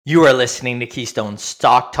You are listening to Keystone's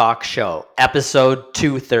Stock Talk Show, episode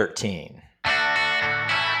 213.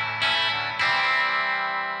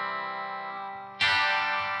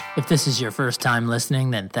 If this is your first time listening,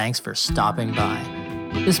 then thanks for stopping by.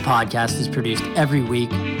 This podcast is produced every week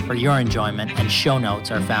for your enjoyment, and show notes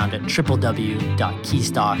are found at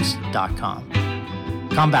www.keystocks.com.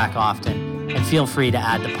 Come back often, and feel free to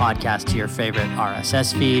add the podcast to your favorite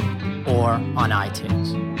RSS feed or on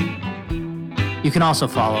iTunes. You can also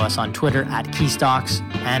follow us on Twitter at Keystocks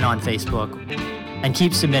and on Facebook, and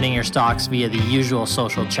keep submitting your stocks via the usual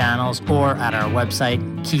social channels or at our website,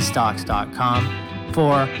 keystocks.com,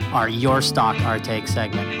 for our Your Stock Our Take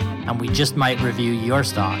segment. And we just might review your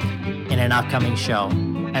stock in an upcoming show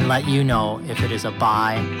and let you know if it is a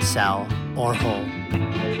buy, sell, or hold.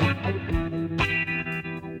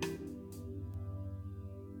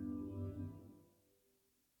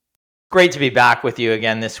 Great to be back with you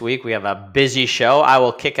again this week. We have a busy show. I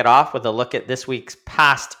will kick it off with a look at this week's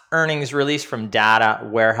past earnings release from data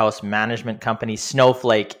warehouse management company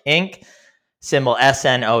Snowflake Inc., symbol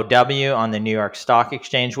SNOW on the New York Stock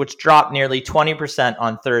Exchange, which dropped nearly 20%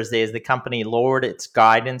 on Thursday as the company lowered its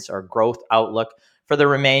guidance or growth outlook for the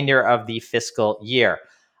remainder of the fiscal year.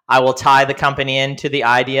 I will tie the company into the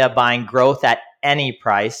idea of buying growth at any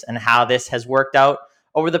price and how this has worked out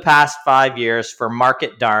over the past 5 years for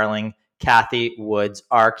market darling Cathie Wood's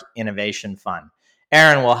ARK Innovation Fund.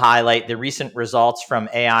 Aaron will highlight the recent results from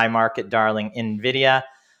AI market darling Nvidia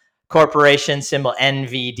Corporation, symbol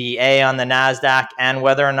NVDA on the NASDAQ, and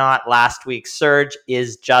whether or not last week's surge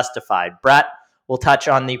is justified. Brett will touch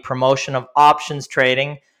on the promotion of options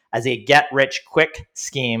trading as a get-rich-quick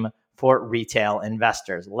scheme for retail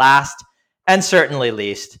investors. Last, and certainly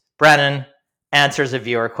least, Brennan answers a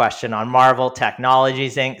viewer question on Marvell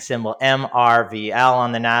Technologies, Inc., symbol MRVL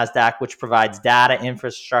on the NASDAQ, which provides data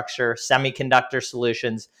infrastructure, semiconductor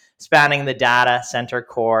solutions spanning the data center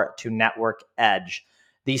core to network edge.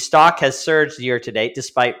 The stock has surged year to date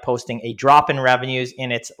despite posting a drop in revenues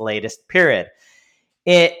in its latest period.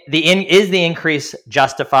 Is the increase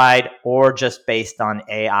justified or just based on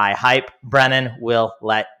AI hype? Brennan will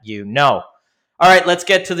let you know. All right, let's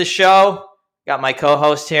get to the show. Got my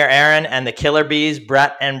co-host here, Aaron, and the Killer Bees,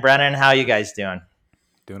 Brett and Brennan. How you guys doing?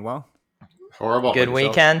 Doing well. Horrible. Good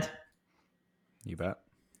weekend? You bet.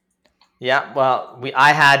 Yeah, well,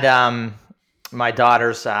 I had my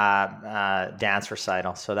daughter's dance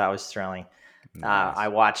recital, so that was thrilling. Nice. I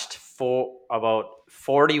watched about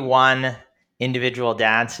 41 individual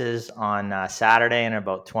dances on Saturday and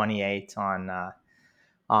about 28 on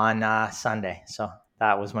Sunday. So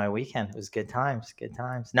that was my weekend. It was good times. Good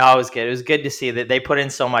times. No, it was good. It was good to see that they put in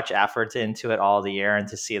so much effort into it all the year, and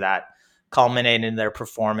to see that culminate in their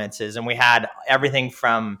performances. And we had everything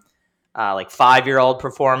from like 5-year-old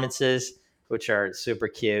performances, which are super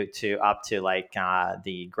cute, to up to like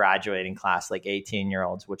the graduating class, like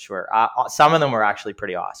 18-year-olds, which were some of them were actually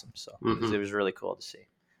pretty awesome. So it was really cool to see.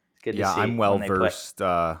 Good to see. I'm well versed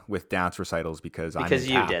with dance recitals because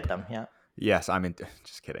you did them. Yeah. Yes, I'm in.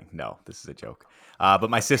 Just kidding. No, this is a joke. But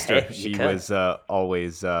my sister, she was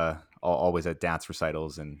always at dance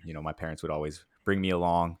recitals, and my parents would always bring me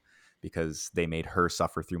along because they made her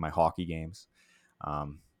suffer through my hockey games.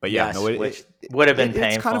 But yeah, yes, no, it would have been painful.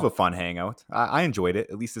 It's kind of a fun hangout. I enjoyed it,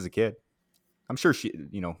 at least as a kid. I'm sure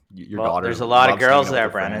your daughter. There's a lot of girls there,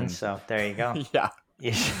 Brennan. So there you go. Yeah,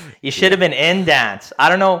 you should have been in dance. I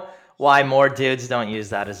don't know why more dudes don't use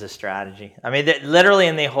that as a strategy. I mean, literally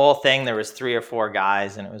in the whole thing, there was 3 or 4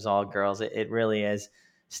 guys, and it was all girls. It really is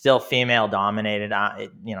still female dominated.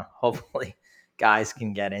 Hopefully, guys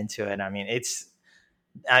can get into it. I mean, it's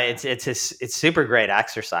super great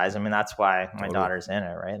exercise. I mean, that's why my daughter's in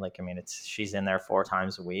it, right? Like, I mean, she's in there 4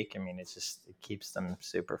 times a week. I mean, it keeps them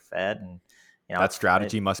super fit, and that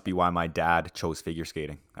strategy must be why my dad chose figure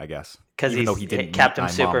skating, I guess, because he kept him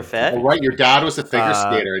super fit. Oh, right, your dad was a figure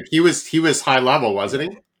skater. He was high level,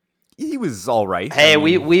 wasn't he? He was all right. Hey,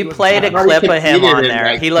 we played a clip of him on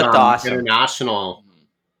there. He looked awesome. International.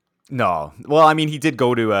 No, well, I mean, he did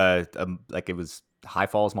go to it was High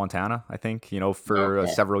Falls, Montana, I think, for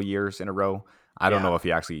several years in a row. I don't know if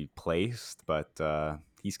he actually placed, but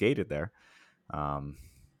he skated there.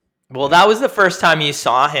 Well, that was the first time you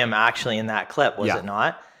saw him actually in that clip, was it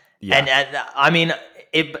not? Yeah. And I mean,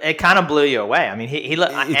 it kind of blew you away. I mean, he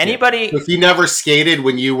anybody. So he never skated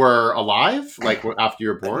when you were alive, like after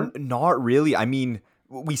you were born? Not really. I mean,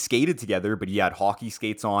 we skated together, but he had hockey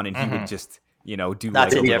skates on, and he would just do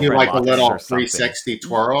that's like a little 360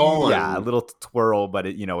 twirl. Yeah, a little twirl, but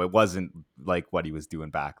it wasn't like what he was doing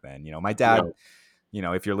back then. My dad.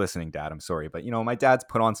 If you're listening, Dad, I'm sorry, but my dad's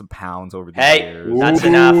put on some pounds over the years. That's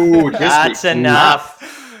enough. That's enough.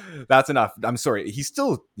 That's enough. I'm sorry. He's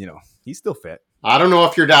still fit. I don't know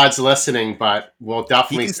if your dad's listening, but we'll He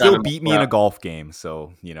definitely can send still him beat me in a golf game.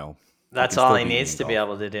 So, That's can all still he beat me needs in to be golf.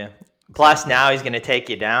 able to do. Plus, now he's going to take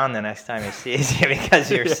you down the next time he sees you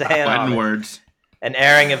because you're saying all Fighting this. words. An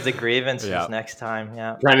airing of the grievances next time.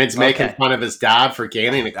 Yeah. Brendan's making fun of his dad for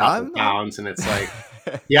gaining a couple pounds, and it's like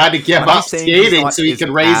he had to give up skating so he could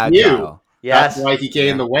raise you. Yes. That's why he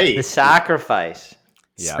gained the weight. The sacrifice.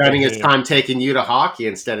 Spending his time taking you to hockey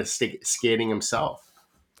instead of skating himself.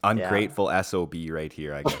 Ungrateful SOB right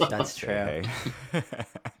here, I guess. That's true.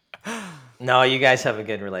 No, you guys have a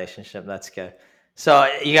good relationship. That's good. So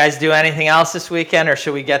you guys do anything else this weekend, or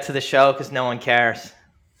should we get to the show because no one cares?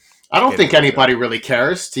 I don't think anybody really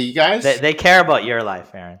cares. To you guys? They care about your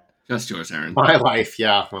life, Aaron. Just yours, Aaron. My life,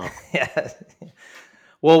 yeah. Well. Yeah.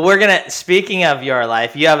 Well, speaking of your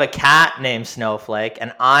life, you have a cat named Snowflake,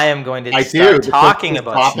 and I am going to start talking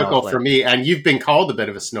about topical Snowflake. For me, and you've been called a bit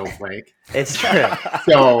of a snowflake. It's true.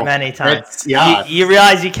 So many times. Yeah. You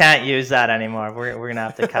realize you can't use that anymore. We're going to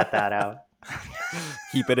have to cut that out.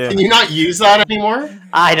 Keep it in. Can you not use that anymore?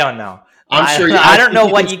 I don't know. I'm sure. I don't know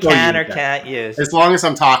what you can or can't use. As long as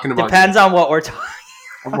I'm talking about Depends on what we're talking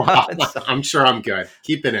about. Well, I'm sure I'm good.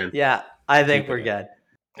 Keep it in. Yeah, I think we're good.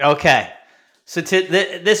 Okay. So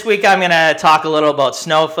this week, I'm going to talk a little about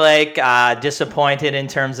Snowflake, disappointed in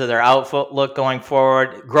terms of their outlook going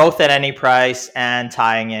forward, growth at any price, and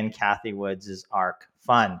tying in Kathy Woods' ARK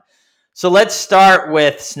fund. So let's start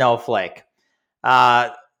with Snowflake.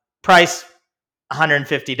 Price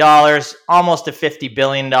 $150, almost a $50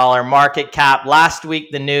 billion market cap. Last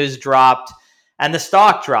week, the news dropped and the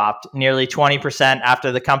stock dropped nearly 20%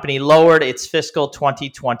 after the company lowered its fiscal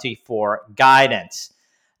 2024 guidance.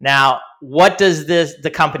 Now, what does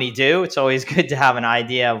the company do? It's always good to have an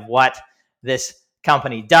idea of what this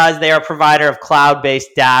company does. They are a provider of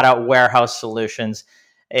cloud-based data warehouse solutions.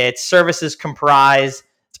 Its services comprise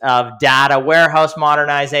of data warehouse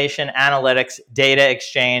modernization, analytics, data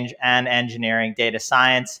exchange, and engineering, data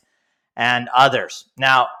science, and others.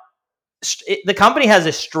 Now, the company has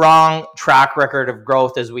a strong track record of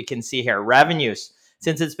growth, as we can see here. Revenues,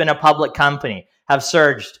 since it's been a public company, have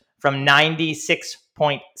surged from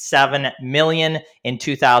 96.7 million in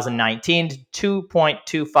 2019 to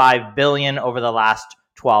 2.25 billion over the last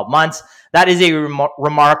 12 months. That is a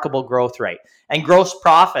remarkable growth rate. And gross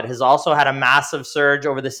profit has also had a massive surge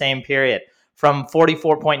over the same period, from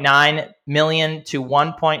 44.9 million to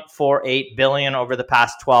 1.48 billion over the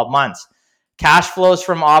past 12 months. Cash flows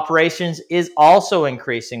from operations is also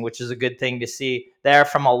increasing, which is a good thing to see there,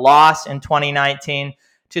 from a loss in 2019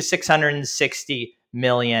 to 660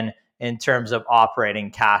 million in terms of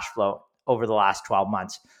operating cash flow over the last 12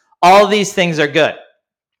 months. All of these things are good,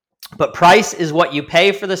 but price is what you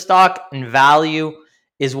pay for the stock and value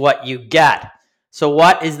is what you get. So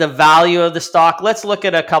what is the value of the stock? Let's look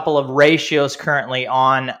at a couple of ratios currently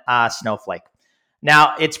on Snowflake.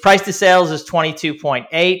 Now, its price to sales is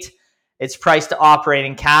 22.8. Its price to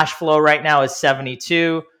operating cash flow right now is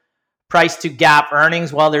 72. Price to GAAP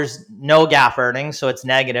earnings, well, there's no GAAP earnings, so it's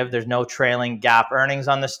negative. There's no trailing GAAP earnings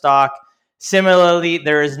on the stock. Similarly,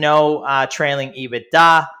 there is no trailing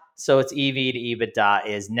EBITDA, so its EV to EBITDA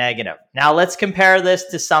is negative. Now, let's compare this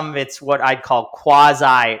to some of its what I'd call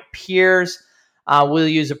quasi peers. We'll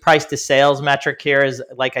use a price to sales metric here.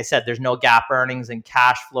 Like I said, there's no GAAP earnings, and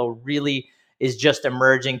cash flow really is just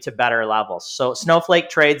emerging to better levels. So Snowflake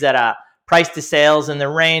trades at a price to sales in the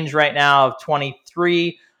range right now of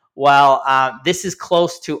 23. Well, this is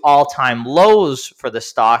close to all-time lows for the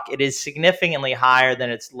stock. It is significantly higher than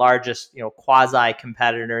its largest, quasi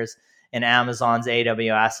competitors in Amazon's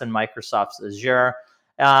AWS and Microsoft's Azure.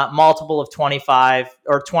 Multiple of 25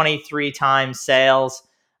 or 23 times sales.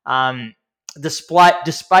 Despite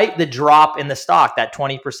the drop in the stock, that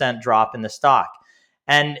 20% drop in the stock.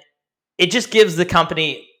 And it just gives the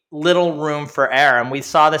company little room for error. And we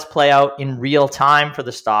saw this play out in real time for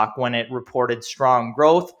the stock when it reported strong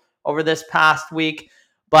growth over this past week,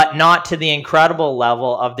 but not to the incredible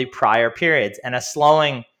level of the prior periods and a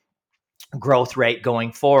slowing growth rate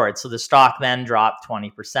going forward. So the stock then dropped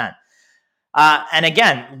 20%. And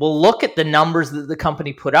again, we'll look at the numbers that the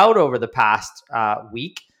company put out over the past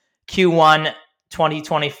week. Q1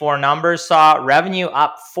 2024 numbers saw revenue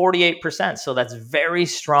up 48%. So that's very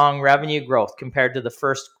strong revenue growth compared to the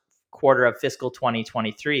first quarter of fiscal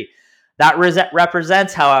 2023. That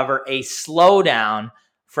represents, however, a slowdown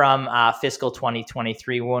from fiscal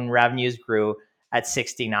 2023 when revenues grew at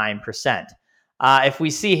 69%. If we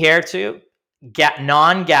see here too,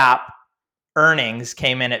 non-GAAP earnings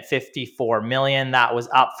came in at 54 million. That was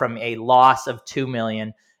up from a loss of 2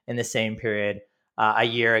 million in the same period a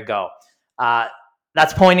year ago.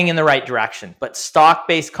 that's pointing in the right direction. But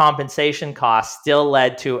stock-based compensation costs still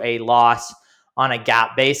led to a loss on a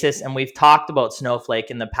GAAP basis. And we've talked about Snowflake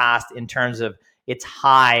in the past in terms of its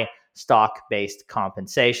high stock-based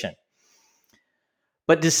compensation.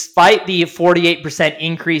 But despite the 48%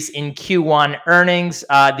 increase in Q1 earnings,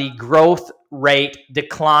 the growth rate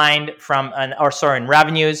declined in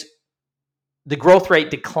revenues. The growth rate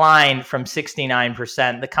declined from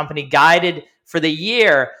 69%. The company guided for the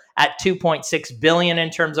year at $2.6 billion in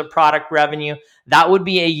terms of product revenue. That would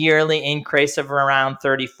be a yearly increase of around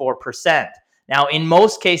 34%. Now, in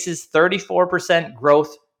most cases, 34%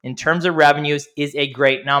 growth in terms of revenues is a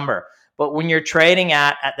great number. But when you're trading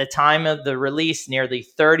at the time of the release, nearly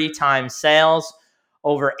 30 times sales,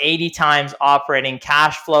 over 80 times operating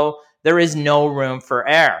cash flow, there is no room for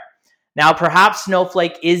error. Now, perhaps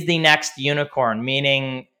Snowflake is the next unicorn,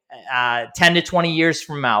 meaning 10 to 20 years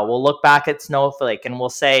from now, we'll look back at Snowflake and we'll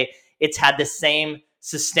say it's had the same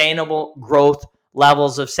sustainable growth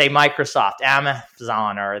levels of, say, Microsoft,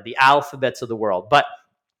 Amazon, or the Alphabets of the world. But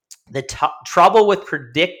the trouble with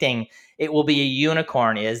predicting it will be a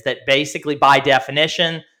unicorn is that basically, by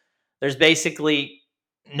definition, there's basically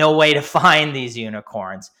no way to find these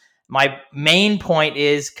unicorns. My main point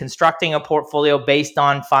is constructing a portfolio based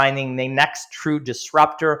on finding the next true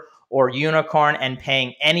disruptor or unicorn and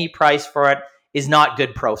paying any price for it is not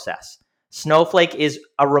good process. Snowflake is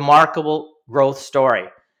a remarkable growth story,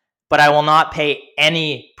 but I will not pay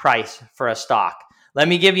any price for a stock. Let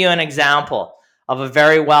me give you an example of a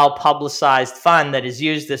very well publicized fund that has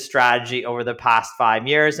used this strategy over the past 5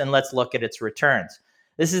 years, and let's look at its returns.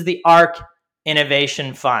 This is the ARK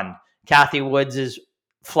Innovation Fund, Cathie Woods'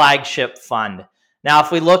 flagship fund. Now,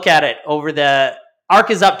 if we look at it ARK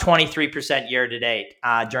is up 23% year to date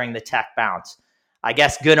during the tech bounce. I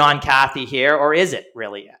guess good on Cathie here, or is it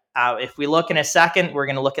really? If we look in a second, we're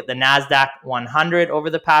going to look at the NASDAQ 100 over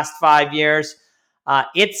the past 5 years.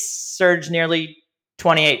 It's surged nearly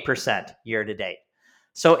 28% year to date.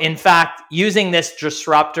 So in fact, using this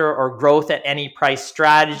disruptor or growth at any price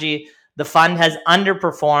strategy, the fund has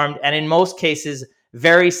underperformed and in most cases,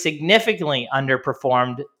 very significantly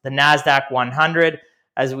underperformed the NASDAQ 100,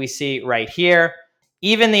 as we see right here.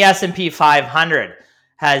 Even the S&P 500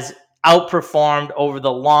 has outperformed over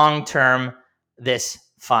the long term this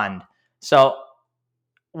fund. So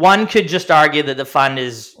one could just argue that the fund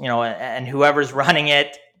is, and whoever's running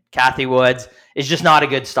it, Cathie Woods, is just not a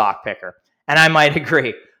good stock picker. And I might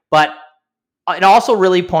agree. But it also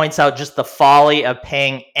really points out just the folly of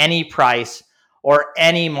paying any price or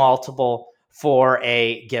any multiple for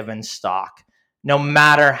a given stock, no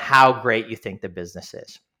matter how great you think the business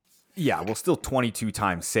is. Yeah, well, still 22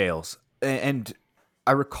 times sales. And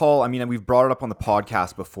I recall, we've brought it up on the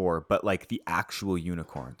podcast before, but like the actual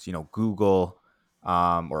unicorns, Google,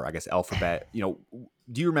 or I guess Alphabet, do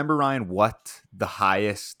you remember, Ryan, what the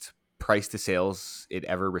highest price to sales it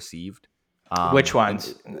ever received? Which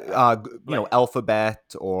ones?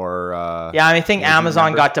 Alphabet or... I think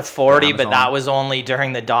Amazon got to 40, but that was only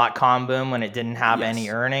during the dot-com boom when it didn't have any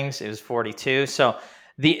earnings. It was 42. So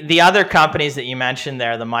the other companies that you mentioned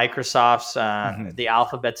there, the Microsofts, the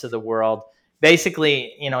Alphabets of the world,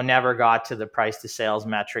 basically, never got to the price to sales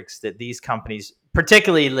metrics that these companies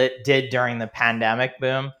particularly did during the pandemic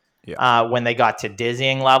boom when they got to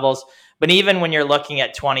dizzying levels. But even when you're looking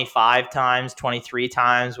at 25 times, 23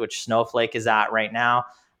 times, which Snowflake is at right now,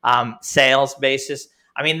 sales basis,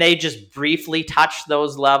 they just briefly touch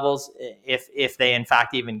those levels if they in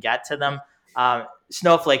fact even get to them.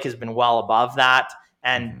 Snowflake has been well above that.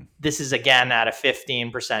 And this is, again, at a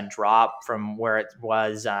 15% drop from where it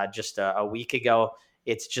was just a week ago.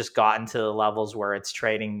 It's just gotten to the levels where it's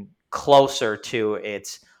trading closer to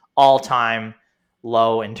its all-time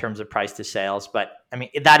low in terms of price to sales. But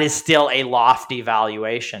that is still a lofty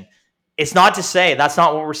valuation. It's not to say, that's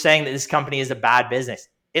not what we're saying, that this company is a bad business.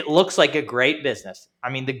 It looks like a great business.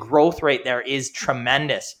 The growth rate there is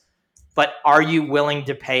tremendous. But are you willing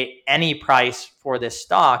to pay any price for this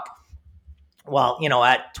stock? Well,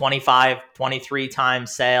 at 25, 23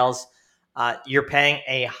 times sales, you're paying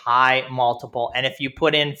a high multiple. And if you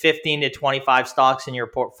put in 15 to 25 stocks in your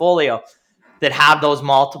portfolio that have those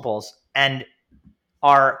multiples and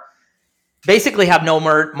are basically have no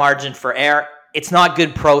margin for error, it's not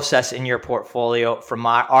good process in your portfolio from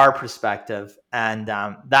our perspective. And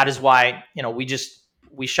that is why,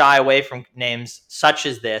 we shy away from names such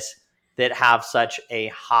as this that have such a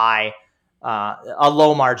high, a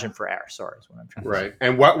low margin for error. Sorry, is what I'm trying to say. Right.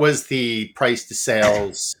 And what was the price to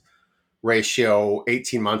sales ratio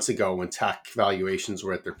 18 months ago when tech valuations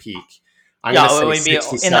were at their peak? I'm going to say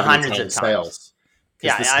 60, in the hundreds of times. sales.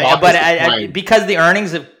 But because the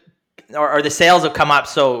earnings have or the sales have come up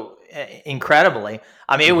so incredibly.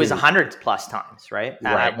 I mean, it was 100 plus times, right?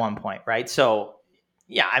 At one point, right? So,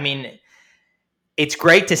 yeah, I mean, it's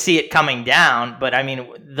great to see it coming down, but I mean,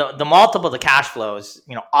 the multiple, the cash flows,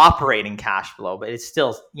 operating cash flow, but it's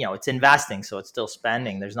still, it's investing, so it's still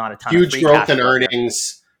spending. There's not a ton of huge free growth cash in flow there.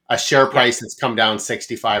 earnings, a share price that's come down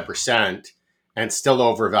 65%, and still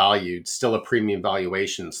overvalued, still a premium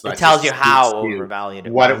valuation. So It that tells just you speaks how to overvalued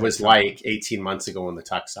it what was it at was some point. like 18 months ago in the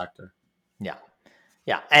tech sector. Yeah.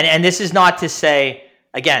 Yeah. And this is not to say,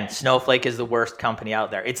 again, Snowflake is the worst company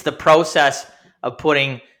out there. It's the process of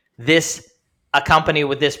putting a company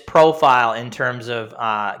with this profile in terms of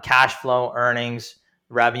cash flow, earnings,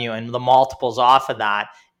 revenue, and the multiples off of that,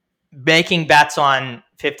 making bets on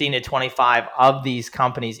 15 to 25 of these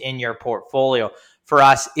companies in your portfolio for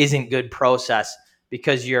us isn't good process,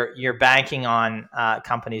 because you're banking on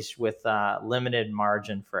companies with limited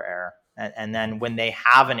margin for error. And then when they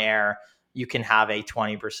have an error, you can have a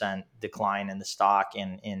 20% decline in the stock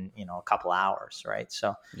in a couple hours, right?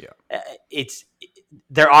 So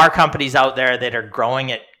there are companies out there that are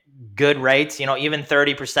growing at good rates, even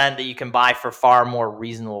 30%, that you can buy for far more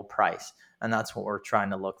reasonable price. And that's what we're trying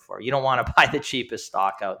to look for. You don't want to buy the cheapest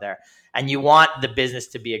stock out there, and you want the business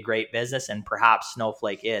to be a great business, and perhaps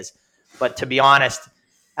Snowflake is. But to be honest,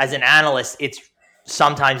 as an analyst, it's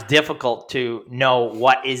sometimes difficult to know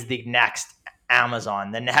what is the next Amazon,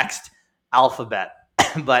 the next Alphabet.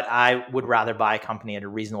 But I would rather buy a company at a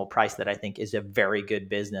reasonable price that I think is a very good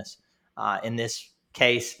business. In this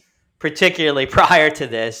case, particularly prior to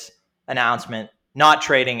this announcement, not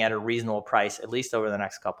trading at a reasonable price, at least over the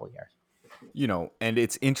next couple of years. And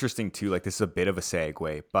it's interesting too, like this is a bit of a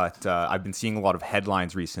segue, but I've been seeing a lot of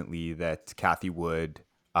headlines recently that Cathie Wood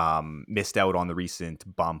missed out on the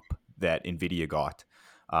recent bump that Nvidia got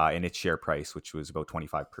in its share price, which was about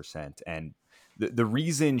 25%. And the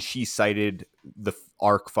reason she cited the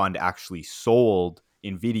ARK fund actually sold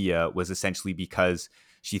Nvidia was essentially because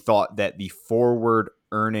she thought that the forward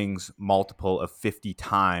earnings multiple of 50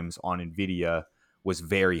 times on Nvidia was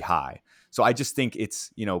very high. So I just think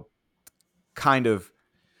it's, kind of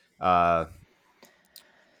I'm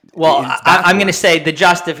going to say the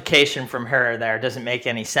justification from her there doesn't make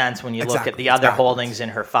any sense when you look at the other holdings in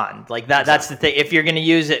her fund. Like that, that's the thing. If you're going to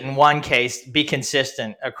use it in one case, be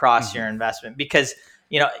consistent across your investment, because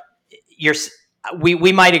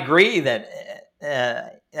we might agree that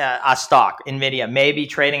a stock, Nvidia, may be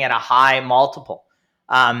trading at a high multiple.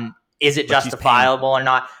 Is it justifiable or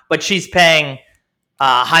not? But she's paying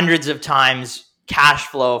hundreds of times cash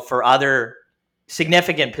flow for other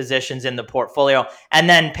significant positions in the portfolio, and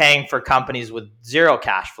then paying for companies with zero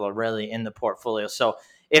cash flow really in the portfolio. So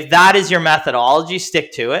if that is your methodology,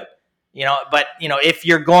 stick to it. But if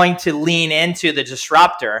you're going to lean into the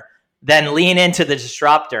disruptor, then lean into the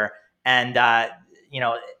disruptor, and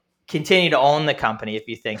continue to own the company if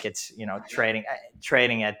you think it's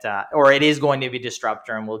trading at or it is going to be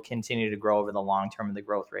disruptor and will continue to grow over the long term and the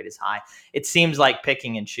growth rate is high. It seems like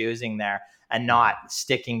picking and choosing there and not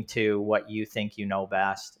sticking to what you think you know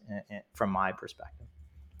best, from my perspective.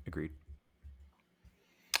 Agreed.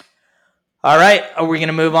 All right, are we going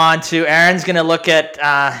to move on to Aaron's going to look at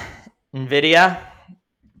Nvidia?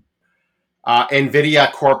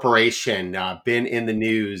 Nvidia Corporation, been in the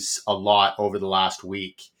news a lot over the last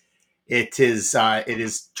week. It is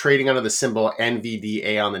trading under the symbol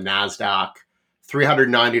NVDA on the NASDAQ,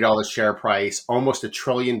 $390 share price, almost $1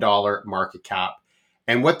 trillion market cap.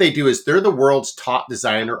 And what they do is they're the world's top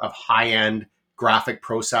designer of high-end graphic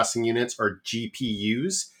processing units, or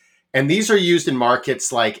GPUs. And these are used in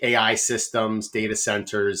markets like AI systems, data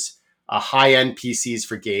centers, high-end PCs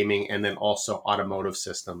for gaming, and then also automotive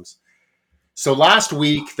systems. So last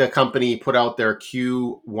week, the company put out their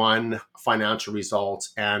Q1 financial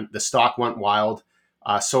results, and the stock went wild.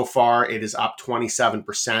 So far, it is up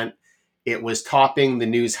 27%. It was topping the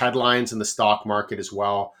news headlines in the stock market as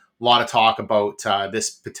well. A lot of talk about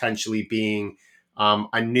this potentially being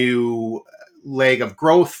a new leg of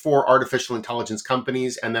growth for artificial intelligence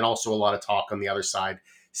companies, and then also a lot of talk on the other side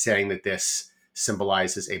saying that this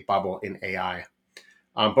symbolizes a bubble in AI.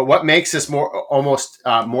 But what makes this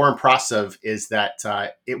more impressive is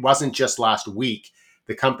that it wasn't just last week.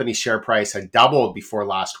 The company's share price had doubled before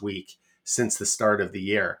last week since the start of the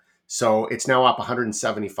year. So it's now up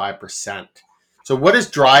 175%. So what is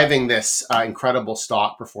driving this incredible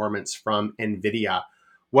stock performance from Nvidia?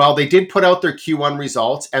 Well, they did put out their Q1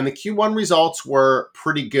 results, and the Q1 results were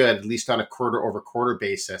pretty good, at least on a quarter-over-quarter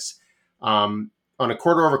basis. On a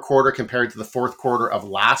quarter-over-quarter compared to the fourth quarter of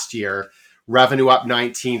last year, revenue up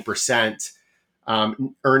 19%,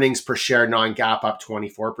 Earnings per share non-GAAP up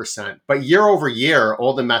 24%. But year over year,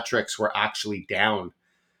 all the metrics were actually down.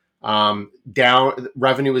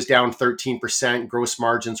 Revenue was down 13%. Gross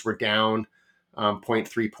margins were down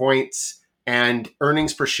 0.3 points, and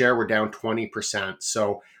earnings per share were down 20%.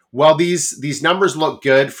 So while these numbers look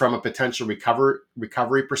good from a potential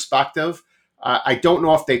recovery perspective, I don't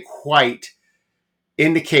know if they quite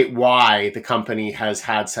indicate why the company has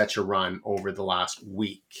had such a run over the last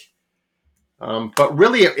week. But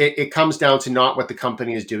really, it comes down to not what the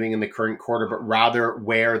company is doing in the current quarter, but rather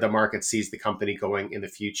where the market sees the company going in the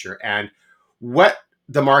future. And what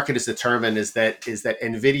the market is determined is that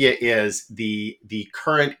Nvidia is the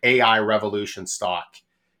current AI revolution stock.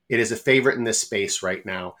 It is a favorite in this space right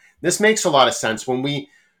now. This makes a lot of sense. When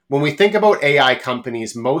we think about AI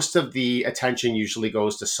companies, most of the attention usually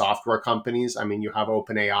goes to software companies. I mean, you have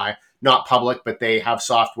OpenAI, not public, but they have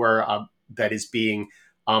software that is being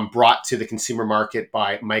brought to the consumer market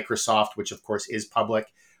by Microsoft, which of course is public.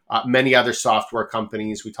 Many other software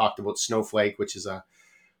companies. We talked about Snowflake, which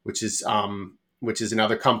is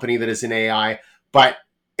another company that is in AI. But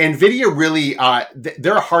Nvidia really,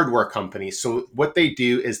 they're a hardware company. So what they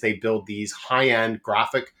do is they build these high-end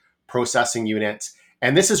graphic processing units,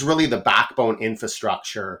 and this is really the backbone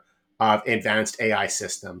infrastructure of advanced AI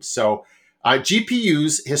systems. So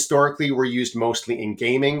GPUs historically were used mostly in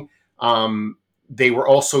gaming. They were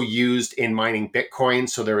also used in mining Bitcoin.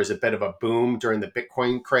 So there was a bit of a boom during the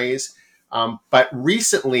Bitcoin craze. But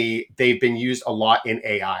recently, they've been used a lot in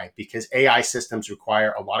AI because AI systems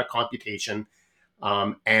require a lot of computation,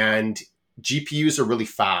 and GPUs are really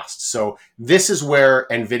fast. So this is where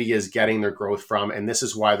Nvidia is getting their growth from, and this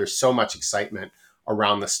is why there's so much excitement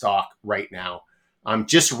around the stock right now.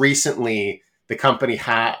 Just recently, the company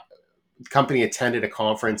attended a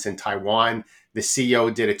conference in Taiwan. The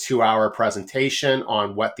CEO did a 2-hour presentation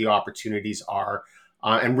on what the opportunities are,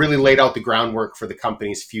 and really laid out the groundwork for the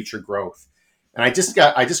company's future growth. And I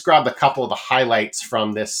just grabbed a couple of the highlights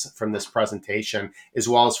from this presentation, as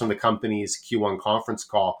well as from the company's Q1 conference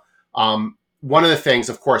call. One of the things,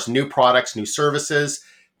 of course, new products, new services.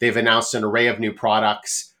 They've announced an array of new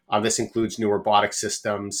products. This includes new robotic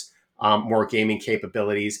systems, more gaming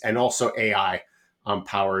capabilities, and also AI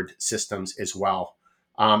powered systems as well.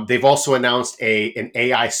 They've also announced an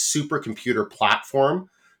AI supercomputer platform.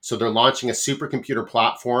 So they're launching a supercomputer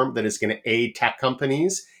platform that is going to aid tech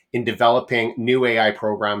companies in developing new AI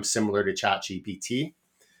programs similar to ChatGPT.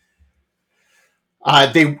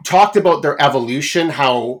 They talked about their evolution,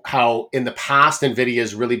 how in the past, NVIDIA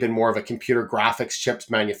has really been more of a computer graphics chips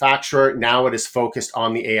manufacturer. Now it is focused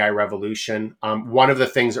on the AI revolution. One of the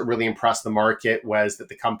things that really impressed the market was that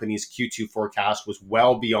the company's Q2 forecast was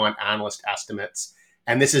well beyond analyst estimates.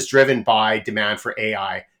 And this is driven by demand for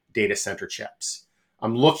AI data center chips.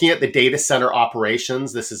 I'm looking at the data center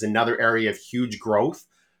operations. This is another area of huge growth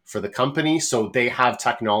for the company. So they have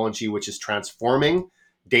technology which is transforming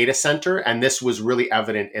data center, and this was really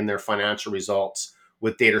evident in their financial results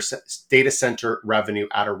with data center revenue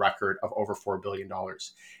at a record of over $4 billion.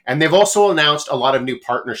 And they've also announced a lot of new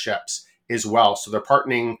partnerships as well. So they're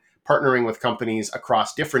partnering with companies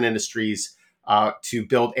across different industries to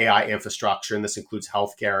build AI infrastructure, and this includes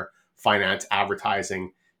healthcare, finance,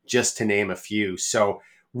 advertising, just to name a few. So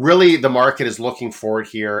really, the market is looking forward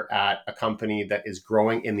here at a company that is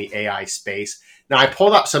growing in the AI space. Now, I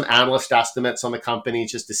pulled up some analyst estimates on the company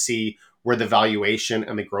just to see where the valuation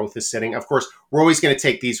and the growth is sitting. Of course, we're always going to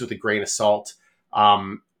take these with a grain of salt.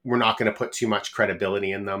 We're not going to put too much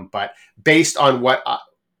credibility in them, but based on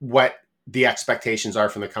what the expectations are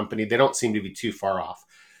from the company, they don't seem to be too far off.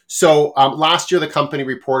 So last year, the company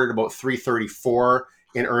reported about $3.34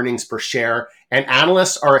 in earnings per share, and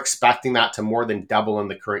analysts are expecting that to more than double in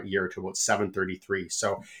the current year to about $7.33.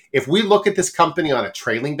 So if we look at this company on a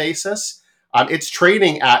trailing basis, it's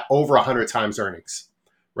trading at over 100 times earnings,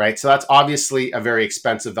 right? So that's obviously a very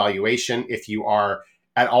expensive valuation if you are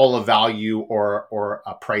at all a value or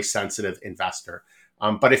a price-sensitive investor.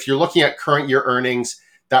 But if you're looking at current year earnings,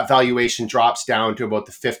 that valuation drops down to about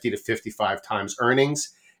the 50 to 55 times earnings.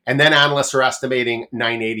 And then analysts are estimating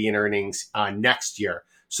 $9.80 in earnings next year.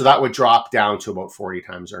 So that would drop down to about 40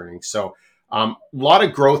 times earnings. So a lot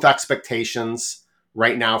of growth expectations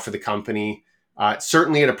right now for the company,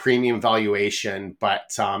 certainly at a premium valuation.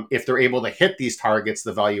 But if they're able to hit these targets,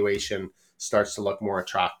 the valuation starts to look more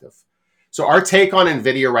attractive. So our take on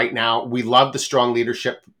NVIDIA right now, we love the strong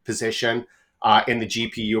leadership position in the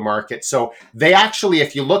GPU market. So they actually,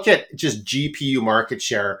 if you look at just GPU market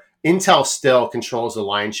share, Intel still controls the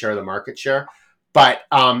lion's share of the market share, but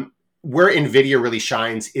where Nvidia really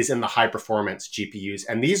shines is in the high performance GPUs.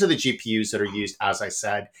 And these are the GPUs that are used, as I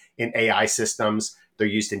said, in AI systems. They're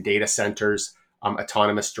used in data centers,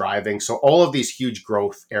 autonomous driving. So all of these huge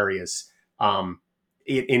growth areas,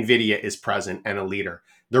 Nvidia is present and a leader.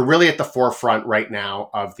 They're really at the forefront right now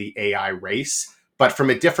of the AI race, but from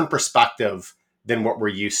a different perspective than what we're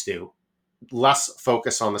used to. Less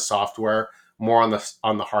focus on the software, more on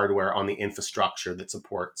the hardware, on the infrastructure that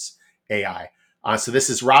supports AI. So this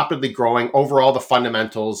is rapidly growing. Overall, the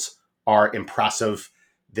fundamentals are impressive.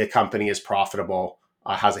 The company is profitable,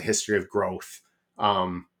 has a history of growth.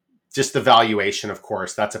 Just the valuation, of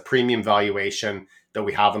course, that's a premium valuation that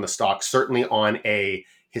we have on the stock, certainly on a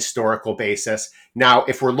historical basis. Now,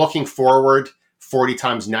 if we're looking forward 40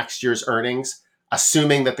 times next year's earnings,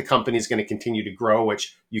 assuming that the company is going to continue to grow,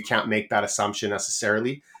 which you can't make that assumption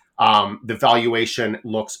necessarily, the valuation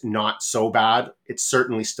looks not so bad. It's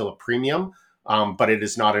certainly still a premium, but it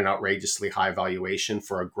is not an outrageously high valuation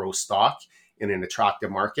for a growth stock in an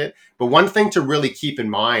attractive market. But one thing to really keep in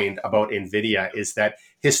mind about Nvidia is that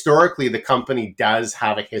historically, the company does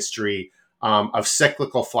have a history of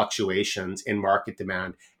cyclical fluctuations in market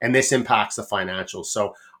demand, and this impacts the financials.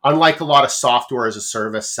 So unlike a lot of software as a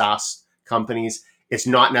service, SaaS companies, it's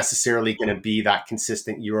not necessarily going to be that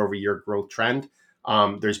consistent year-over-year growth trend.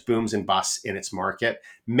 There's booms and busts in its market.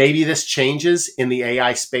 Maybe this changes in the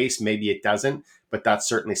AI space, maybe it doesn't, but that's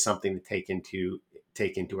certainly something to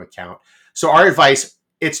take into account. So our advice,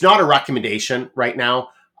 it's not a recommendation right now,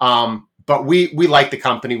 but we like the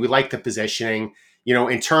company, we like the positioning.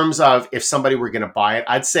 In terms of if somebody were going to buy it,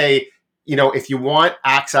 I'd say, if you want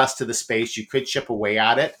access to the space, you could chip away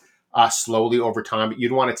at it slowly over time, but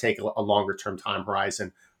you'd want to take a longer term time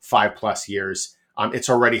horizon, 5+ years. It's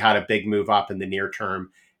already had a big move up in the near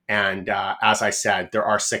term. And as I said, there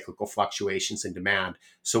are cyclical fluctuations in demand.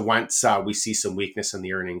 So once we see some weakness in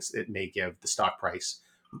the earnings, it may give the stock price,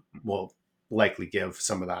 will likely give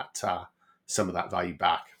some of that value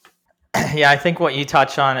back. Yeah, I think what you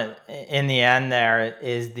touch on in the end there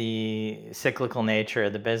is the cyclical nature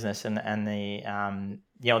of the business, and the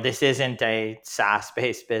this isn't a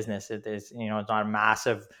SaaS-based business. It is, it's not a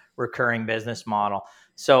massive recurring business model.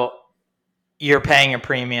 So you're paying a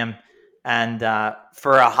premium and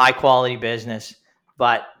for a high quality business,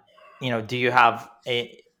 but do you have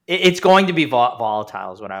it's going to be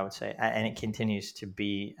volatile is what I would say, and it continues to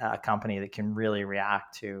be a company that can really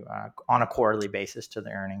react to on a quarterly basis to the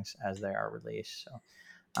earnings as they are released.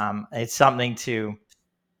 So it's something to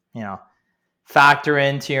factor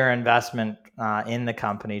into your investment in the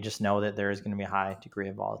company. Just know that there is going to be a high degree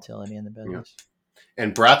of volatility in the business. Yeah.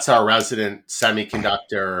 And Brett's our resident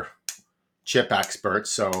semiconductor chip expert.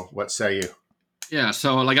 So what say you? Yeah,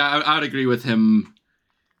 so I'd agree with him.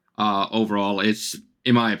 Overall, it's,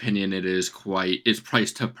 in my opinion, it's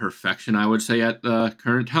priced to perfection, I would say, at the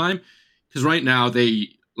current time. Because right now, they,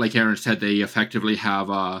 like Aaron said, they effectively have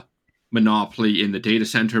a monopoly in the data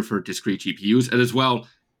center for discrete GPUs. And as well,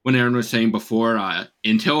 when Aaron was saying before,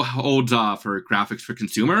 Intel holds for graphics for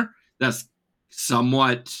consumer. That's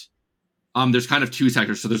somewhat, there's kind of two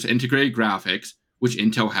sectors. So there's integrated graphics, which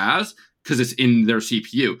Intel has, because it's in their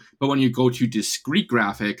CPU. But when you go to discrete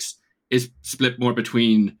graphics, it's split more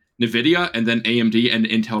between Nvidia and then AMD, and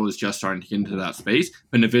Intel is just starting to get into that space,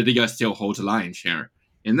 but Nvidia still holds a lion's share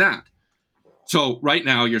in that. So right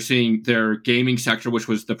now you're seeing their gaming sector, which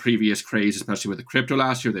was the previous craze, especially with the crypto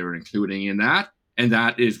last year, they were including in that. And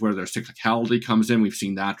that is where their cyclicality comes in. We've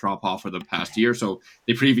seen that drop off for the past year. So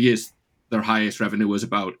their highest revenue was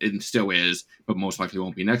about, and still is, but most likely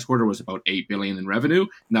won't be next quarter, was about $8 billion in revenue.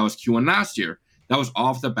 And that was Q1 last year. That was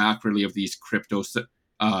off the back really of these crypto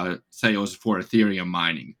sales for Ethereum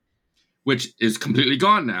mining, which is completely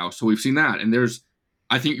gone now. So we've seen that. And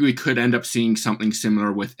I think we could end up seeing something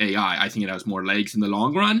similar with AI. I think it has more legs in the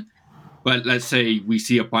long run. But let's say we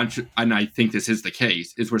see a bunch, and I think this is the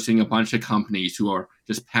case, is we're seeing a bunch of companies who are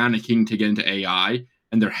just panicking to get into AI,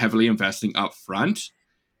 and they're heavily investing up front.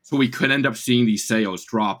 So we could end up seeing these sales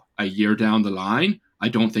drop a year down the line. I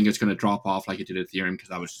don't think it's going to drop off like it did Ethereum, because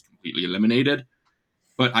that was just completely eliminated.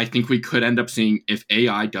 But I think we could end up seeing, if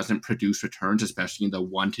AI doesn't produce returns, especially in the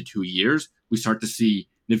 1 to 2 years, we start to see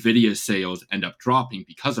Nvidia's sales end up dropping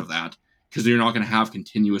because of that, because you're not going to have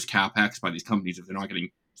continuous CapEx by these companies if they're not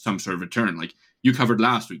getting some sort of return. Like you covered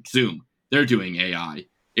last week, Zoom, they're doing AI.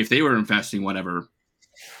 If they were investing whatever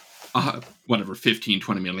 15,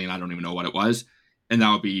 20 million, I don't even know what it was, and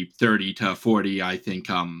that would be 30 to 40, I think,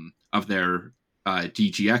 of their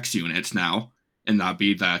DGX units now. And that'd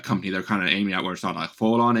be the company they're kind of aiming at, where it's not a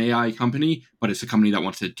full-on AI company, but it's a company that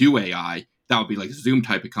wants to do AI. That would be like a Zoom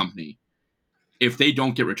type of company. if they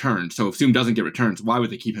don't get returns, so if Zoom doesn't get returns, why would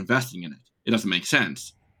they keep investing in it? It doesn't make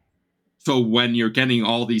sense. So when you're getting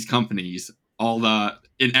all these companies,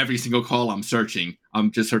 in every single call I'm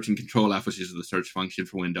just searching Control F, which is the search function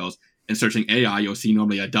for Windows, and searching AI, you'll see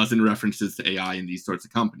normally a dozen references to AI in these sorts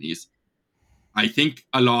of companies. I think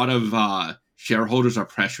a lot of shareholders are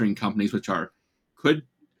pressuring companies which could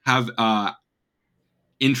have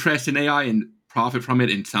interest in AI and profit from it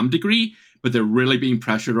in some degree, but they're really being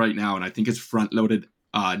pressured right now, and I think it's front-loaded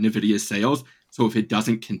Nvidia's sales. So if it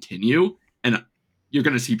doesn't continue, and you're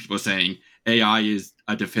going to see people saying AI is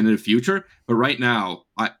a definitive future, but right now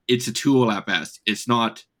it's a tool at best. It's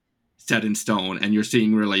not set in stone, and you're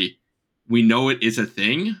seeing we know it is a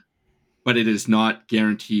thing, but it is not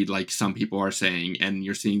guaranteed like some people are saying, and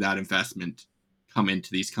you're seeing that investment come into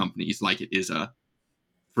these companies like it is a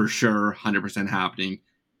for sure 100% happening.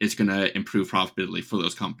 It's going to improve profitability for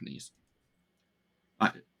those companies.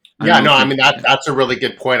 That's a really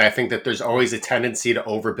good point. I think that there's always a tendency to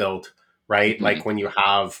overbuild, right? Mm-hmm. Like when you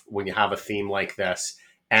have a theme like this,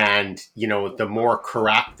 and the more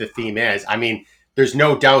correct the theme is, there's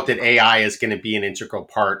no doubt that AI is going to be an integral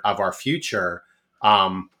part of our future.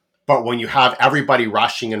 But when you have everybody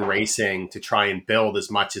rushing and racing to try and build as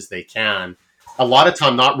much as they can, a lot of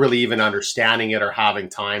time not really even understanding it or having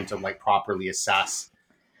time to properly assess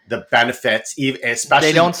the benefits, especially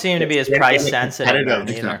they don't seem to be as price sensitive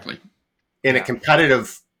exactly in a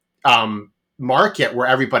competitive market where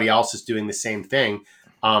everybody else is doing the same thing.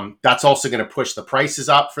 That's also going to push the prices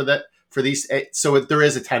up for these. So there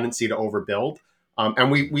is a tendency to overbuild,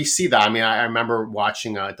 and we see that. I remember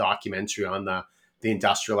watching a documentary on the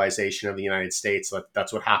industrialization of the United States.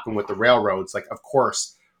 That's what happened with the railroads. Of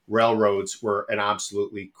course, railroads were an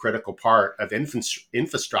absolutely critical part of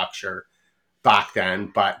infrastructure back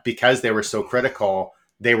then, but because they were so critical,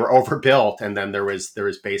 they were overbuilt, and then there was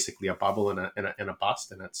basically a bubble and a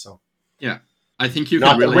bust in it. So yeah, I think you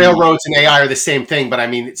not that railroads and AI are the same thing, but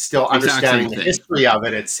it's still understanding the history of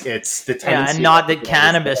it. It's the tendency. And not that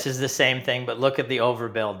cannabis is the same thing, but look at the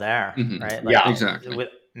overbuild there, right? Exactly. With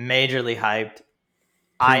majorly hyped.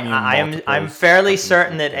 I'm fairly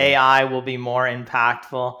certain that AI will be more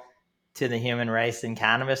impactful to the human race than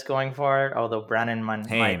cannabis going forward, although Brennan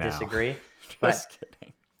might disagree. Just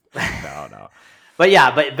kidding. No. But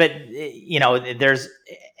there's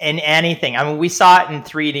in anything. We saw it in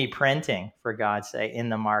 3D printing, for God's sake, in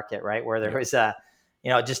the market, right? Where there was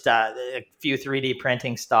just a few 3D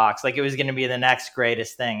printing stocks, like it was going to be the next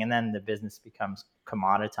greatest thing. And then the business becomes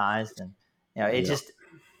commoditized, and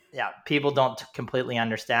people don't completely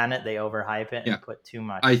understand it. They overhype it and put too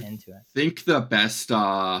much into it. I think the best,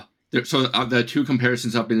 the two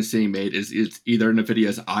comparisons I've been seeing made is either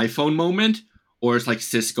Nvidia's iPhone moment or it's like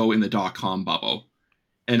Cisco in the .com bubble.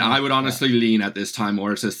 And I would honestly lean at this time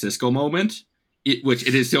more as a Cisco moment, which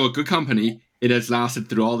it is still a good company. It has lasted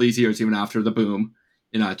through all these years, even after the boom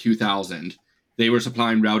in 2000. They were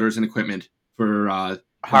supplying routers and equipment for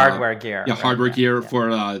hardware gear. Yeah, hardware gear for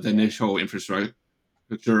the initial infrastructure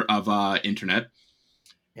of internet.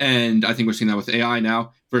 Yeah. And I think we're seeing that with AI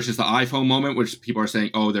now versus the iPhone moment, which people are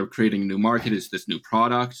saying, oh, they're creating a new market. It's this new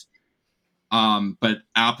product. But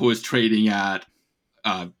Apple is trading at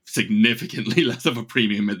significantly less of a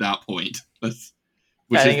premium at that point. I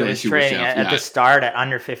think it was trading at the start at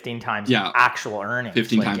under 15 times actual earnings.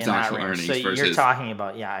 15 times actual earnings. So you're talking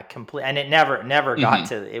about, complete. And it never got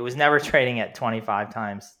to, it was never trading at 25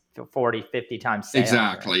 times, 40, 50 times sales.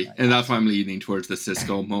 Exactly. Right? And that's why I'm leaning towards the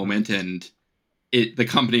Cisco moment. And the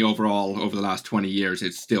company overall, over the last 20 years,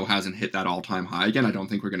 it still hasn't hit that all-time high again. I don't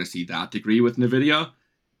think we're going to see that degree with Nvidia.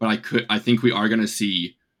 But I think we are going to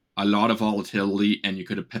see a lot of volatility, and you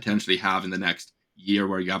could potentially have in the next year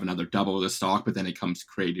where you have another double of the stock, but then it comes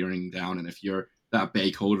cratering down. And if you're that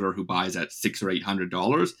big holder who buys at $600 or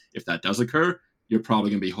 $800, if that does occur, you're probably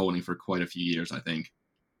going to be holding for quite a few years, I think.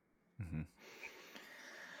 Mm-hmm.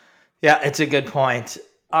 Yeah, it's a good point.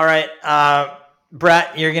 All right,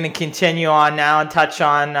 Brett, you're going to continue on now and touch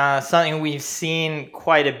on something we've seen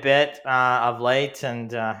quite a bit of late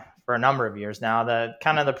and for a number of years now, the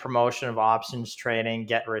kind of the promotion of options trading,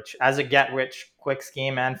 get rich quick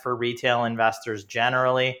scheme, and for retail investors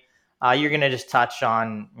generally. You're going to just touch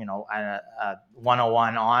on, a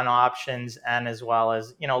 101 on options, and as well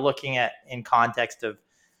as, looking at in context of,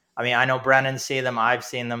 I know Brennan see them, I've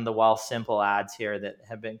seen them, the Wealthsimple ads here that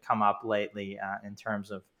have been come up lately in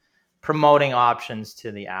terms of promoting options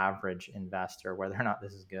to the average investor, whether or not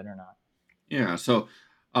this is good or not. Yeah. So,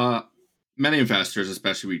 many investors,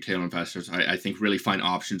 especially retail investors, I think really find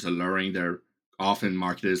options alluring. They're often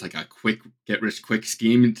marketed as like a quick get rich quick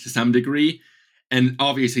scheme to some degree. And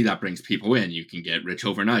obviously that brings people in. You can get rich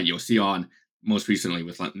overnight. You'll see on most recently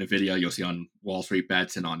with Nvidia, you'll see on Wall Street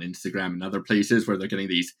Bets and on Instagram and other places where they're getting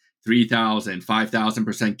these 3,000,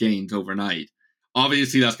 5,000% gains overnight.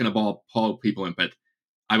 Obviously, that's going to pull people in, but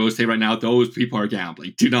I will say right now, those people are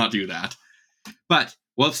gambling. Do not do that. But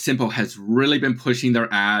Wealthsimple has really been pushing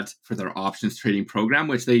their ads for their options trading program,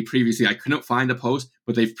 which they previously, I couldn't find a post,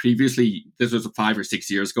 but they've previously, this was 5 or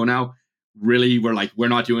 6 years ago now, really were like, we're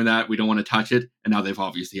not doing that. We don't want to touch it. And now they've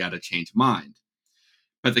obviously had a change of mind.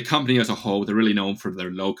 But the company as a whole, they're really known for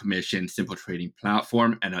their low commission, simple trading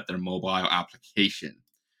platform and at their mobile application.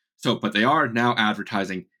 So, but they are now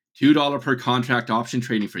advertising $2 per contract option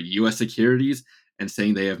trading for US securities and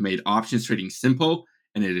saying they have made options trading simple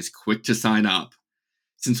and it is quick to sign up.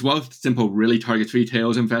 Since Wealthsimple really targets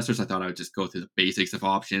retail investors, I thought I would just go through the basics of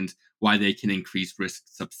options, why they can increase risk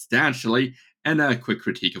substantially, and a quick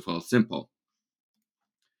critique of Wealthsimple.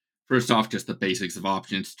 First off, just the basics of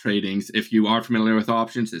options tradings. If you are familiar with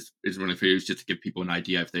options, this is really for you, just to give people an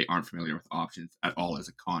idea if they aren't familiar with options at all as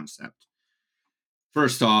a concept.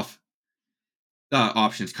 First off, the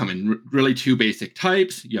options come in really 2 basic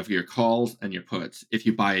types. You have your calls and your puts. If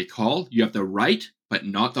you buy a call, you have the right, but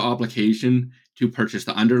not the obligation to purchase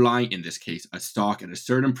the underlying, in this case, a stock at a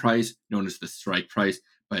certain price, known as the strike price,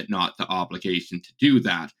 but not the obligation to do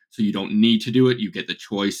that. So you don't need to do it. You get the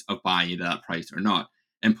choice of buying it at that price or not.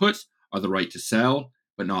 And puts are the right to sell,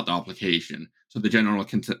 but not the obligation. So the general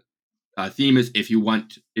theme is if you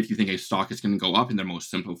think a stock is going to go up in their most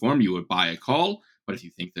simple form, you would buy a call. But if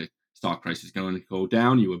you think the stock price is going to go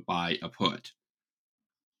down, you would buy a put.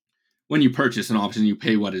 When you purchase an option, you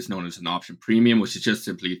pay what is known as an option premium, which is just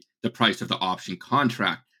simply the price of the option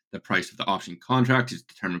contract. The price of the option contract is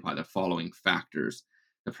determined by the following factors: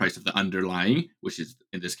 the price of the underlying, which is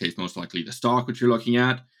in this case most likely the stock which you're looking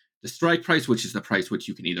at, the strike price, which is the price which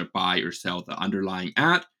you can either buy or sell the underlying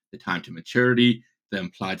at, the time to maturity, the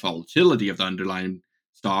implied volatility of the underlying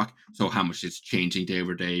stock, so how much it's changing day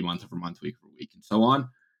over day, month over month, week over week, and so on,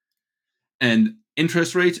 and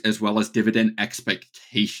interest rates, as well as dividend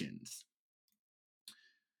expectations.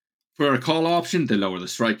 For a call option, the lower the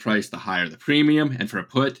strike price, the higher the premium, and for a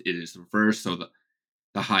put, it is reversed, so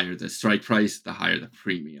the higher the strike price, the higher the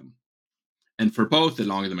premium. And for both, the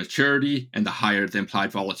longer the maturity and the higher the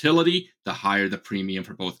implied volatility, the higher the premium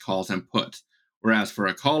for both calls and puts. Whereas for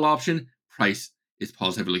a call option, price is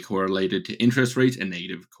positively correlated to interest rates and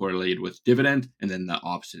negative correlated with dividend, and then the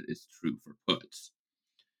opposite is true for puts.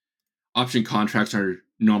 Option contracts are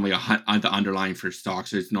normally the underlying for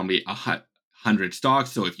stocks. It's normally 100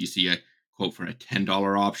 stocks. So if you see a quote for a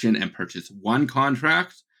 $10 option and purchase one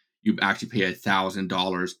contract, you actually pay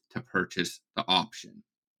 $1,000 to purchase the option.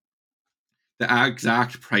 The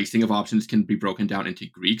exact pricing of options can be broken down into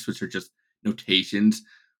Greeks, which are just notations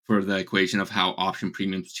for the equation of how option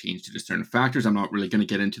premiums change due to certain factors. I'm not really going to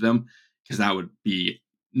get into them because that would be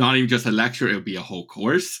not even just a lecture, it would be a whole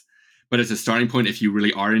course. But as a starting point, if you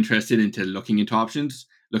really are interested into looking into options,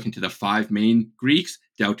 look into the 5 main Greeks: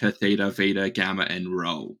 delta, theta, veta, gamma, and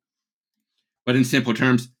rho. But in simple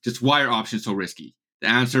terms, just why are options so risky? The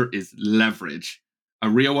answer is leverage. A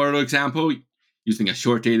real world example, using a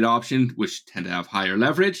short dated option, which tend to have higher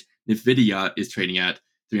leverage, Nvidia is trading at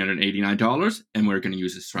 $389, and we're going to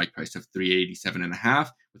use a strike price of $387.5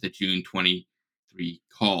 with a June 23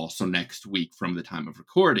 call, so next week from the time of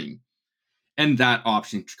recording. And that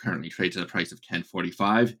option currently trades at a price of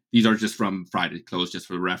 $10.45. These are just from Friday close, just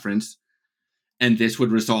for reference. And this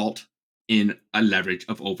would result in a leverage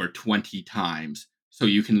of over 20 times. So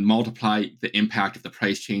you can multiply the impact of the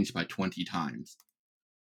price change by 20 times.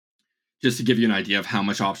 Just to give you an idea of how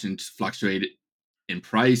much options fluctuate in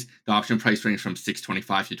price, the option price ranged from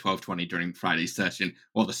 $6.25 to $12.20 during Friday's session,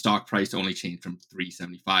 while the stock price only changed from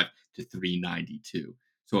 $3.75 to $3.92.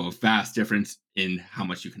 So a vast difference in how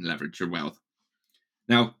much you can leverage your wealth.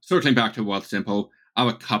 Now, circling back to Wealthsimple, I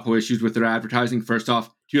have a couple issues with their advertising. First off,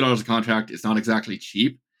 $2 a contract is not exactly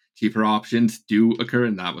cheap. Cheaper options do occur,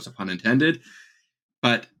 and that was a pun intended.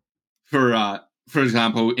 But for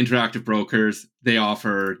example, Interactive Brokers, they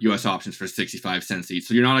offer US options for 65 cents each.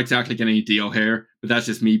 So you're not exactly getting a deal here, but that's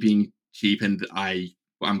just me being cheap, and I'm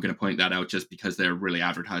going to point that out just because they're really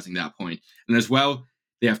advertising that point. And as well,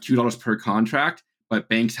 they have $2 per contract, but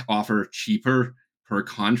banks offer cheaper per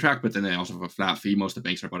contract, but then they also have a flat fee. Most of the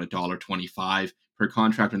banks are about $1.25 per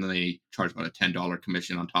contract, and then they charge about a $10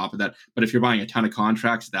 commission on top of that. But if you're buying a ton of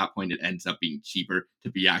contracts, at that point, it ends up being cheaper to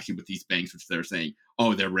be actually with these banks, which they're saying,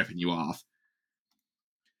 oh, they're ripping you off.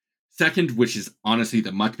 Second, which is honestly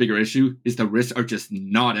the much bigger issue, is the risks are just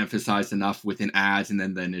not emphasized enough within ads and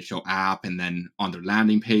then the initial app and then on their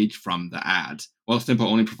landing page from the ads. Wealthsimple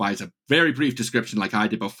only provides a very brief description like I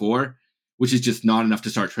did before, which is just not enough to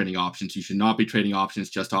start trading options. You should not be trading options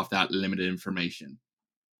just off that limited information.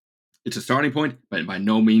 It's a starting point, but by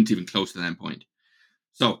no means even close to that point.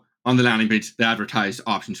 So on the landing page, they advertise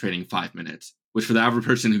options trading 5 minutes, which for the average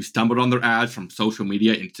person who stumbled on their ads from social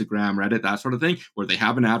media, Instagram, Reddit, that sort of thing, where they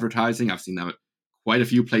have been advertising, I've seen that quite a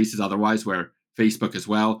few places otherwise, where Facebook as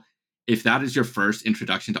well. If that is your first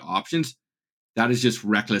introduction to options, that is just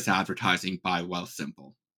reckless advertising by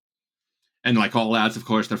Wealthsimple. And like all ads, of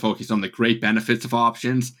course, they're focused on the great benefits of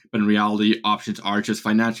options, but in reality, options are just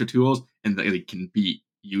financial tools and they can be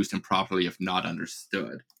used improperly if not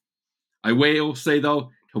understood. I will say, though,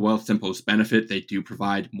 to Wealthsimple's benefit, they do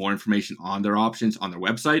provide more information on their options on their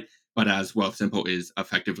website, but as Wealthsimple is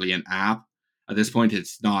effectively an app, at this point,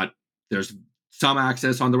 it's not, there's some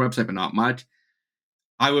access on their website, but not much.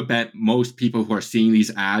 I would bet most people who are seeing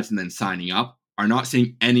these ads and then signing up are not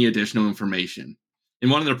seeing any additional information. In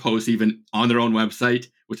one of their posts, even on their own website,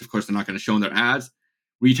 which of course they're not going to show in their ads,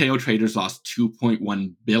 retail traders lost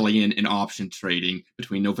 $2.1 billion in option trading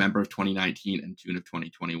between November of 2019 and June of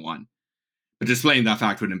 2021. But displaying that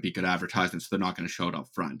fact wouldn't be good advertisement, so they're not going to show it up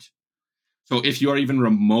front. So if you are even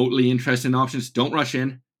remotely interested in options, don't rush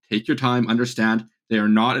in. Take your time, understand they are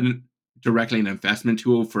not directly an investment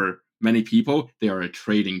tool for many people. They are a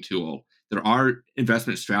trading tool. There are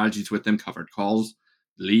investment strategies with them, covered calls,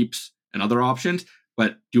 leaps, and other options,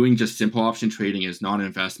 but doing just simple option trading is not an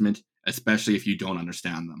investment, especially if you don't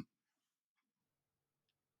understand them.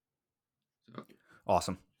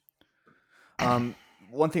 Awesome.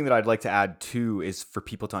 One thing that I'd like to add too is for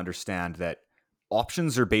people to understand that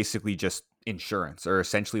options are basically just insurance, or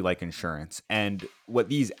essentially like insurance. And what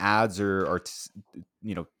these ads are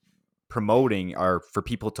promoting are for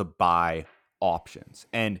people to buy options.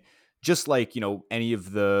 And just like, any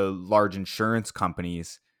of the large insurance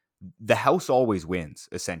companies, the house always wins,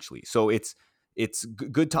 essentially. So it's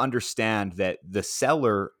good to understand that the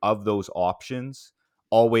seller of those options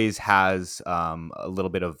always has a little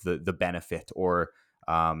bit of the benefit, or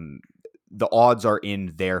the odds are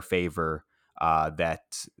in their favor, that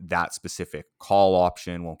specific call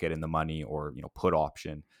option won't get in the money, or put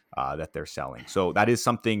option that they're selling. So that is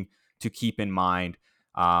something to keep in mind.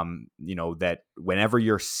 That whenever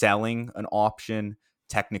you're selling an option,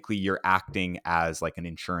 technically you're acting as like an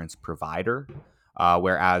insurance provider,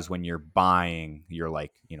 whereas when you're buying, you're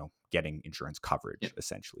like getting insurance coverage,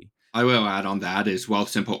 essentially. I will add on that is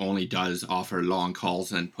Wealthsimple only does offer long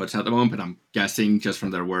calls and puts at the moment, but I'm guessing just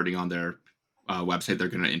from their wording on their website, they're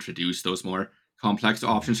going to introduce those more complex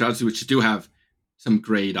option strategies, which do have some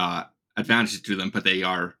great advantages to them, but they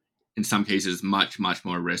are in some cases much, much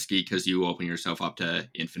more risky because you open yourself up to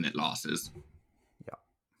infinite losses. Yeah,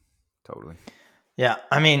 totally. Yeah,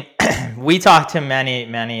 I mean, we talk to many,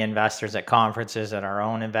 many investors at conferences, at our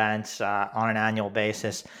own events on an annual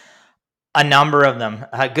basis. A number of them,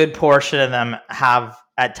 a good portion of them, have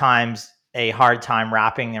at times a hard time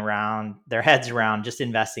wrapping their heads around just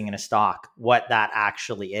investing in a stock, what that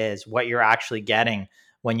actually is, what you're actually getting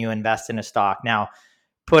when you invest in a stock. Now,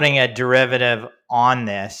 putting a derivative on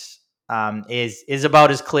this is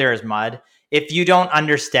about as clear as mud. If you don't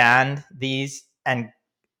understand these and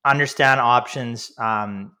understand options,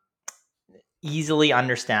 easily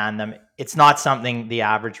understand them, it's not something the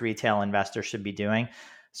average retail investor should be doing.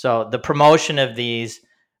 So the promotion of these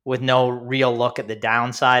with no real look at the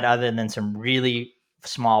downside other than some really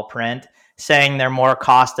small print, saying they're more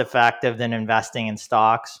cost effective than investing in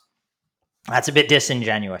stocks, that's a bit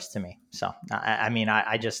disingenuous to me. So,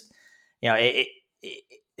 I just,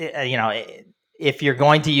 if you're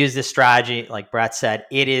going to use this strategy, like Brett said,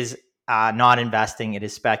 it is not investing, it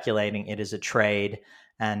is speculating, it is a trade.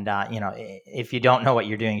 And, if you don't know what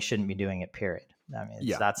you're doing, you shouldn't be doing it, period. I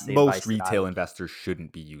mean, that's the most retail investors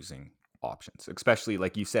shouldn't be using options, especially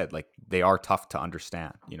like you said, like they are tough to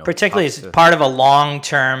understand, particularly as part of a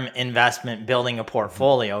long-term investment, building a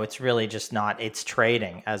portfolio. Mm-hmm. It's really just not, it's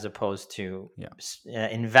trading as opposed to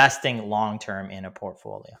investing long-term in a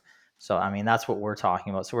portfolio. So, I mean, that's what we're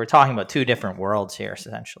talking about. So we're talking about two different worlds here,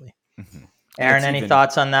 essentially. Mm-hmm. Aaron, any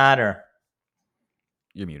thoughts on that, or?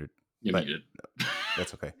 You're muted. You're muted.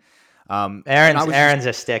 That's okay. Aaron's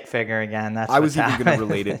a stick figure again. I was even going to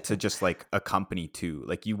relate it to just like a company too.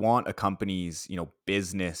 Like you want a company's,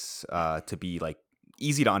 business to be like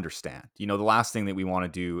easy to understand. The last thing that we want to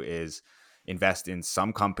do is invest in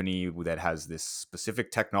some company that has this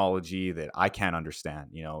specific technology that I can't understand.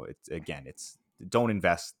 It's don't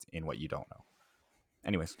invest in what you don't know.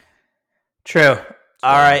 Anyways. True.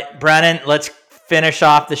 All right, Brennan, let's finish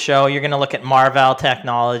off the show. You're going to look at Marvell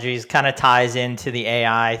Technologies, kind of ties into the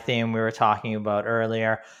AI theme we were talking about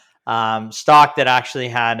earlier. Stock that actually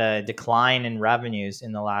had a decline in revenues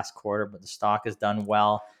in the last quarter, but the stock has done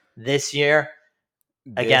well this year.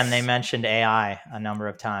 Again, they mentioned AI a number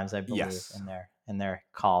of times, I believe, Yes. in their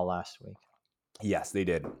call last week. Yes, they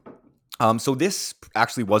did. So this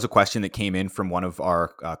actually was a question that came in from one of our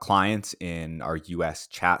clients in our US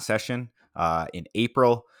chat session in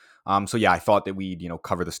April. So yeah, I thought that we'd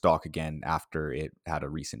cover the stock again after it had a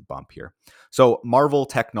recent bump here. So Marvell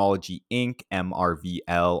Technology Inc.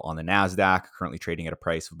 MRVL on the NASDAQ, currently trading at a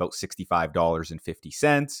price of about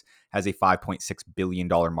 $65.50, has a $5.6 billion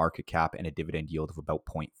market cap and a dividend yield of about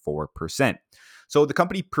 0.4%. So the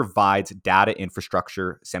company provides data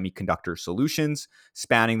infrastructure semiconductor solutions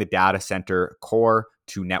spanning the data center core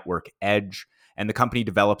to network edge. And the company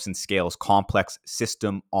develops and scales complex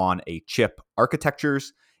system on a chip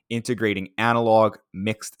architectures, integrating analog,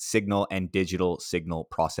 mixed signal, and digital signal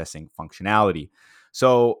processing functionality.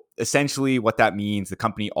 So essentially what that means, the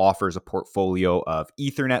company offers a portfolio of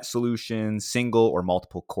Ethernet solutions, single or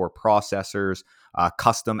multiple core processors,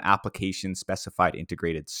 custom application specified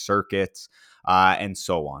integrated circuits, and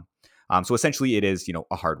so on. So essentially it is,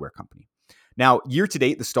 a hardware company. Now, year to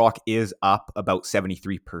date, the stock is up about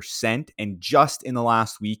 73%. And just in the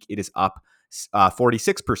last week, it is up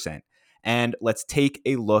 46%. And let's take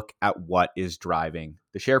a look at what is driving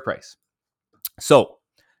the share price. So,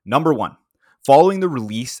 number one, following the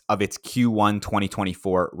release of its Q1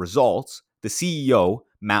 2024 results, the CEO,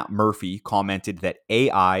 Matt Murphy, commented that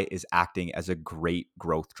AI is acting as a great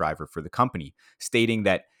growth driver for the company, stating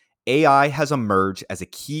that AI has emerged as a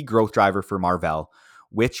key growth driver for Marvell,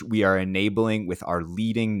 which we are enabling with our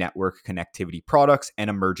leading network connectivity products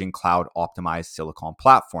and emerging cloud-optimized silicon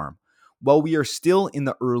platform. While we are still in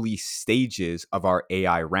the early stages of our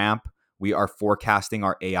AI ramp, we are forecasting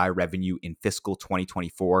our AI revenue in fiscal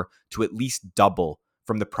 2024 to at least double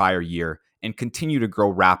from the prior year and continue to grow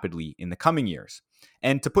rapidly in the coming years.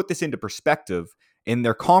 And to put this into perspective, in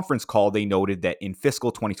their conference call, they noted that in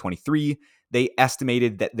fiscal 2023, they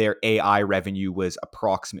estimated that their AI revenue was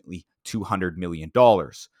approximately $200 million.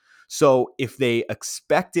 So if they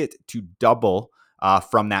expect it to double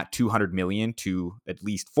from that $200 million to at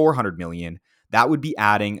least $400 million, that would be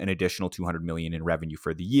adding an additional $200 million in revenue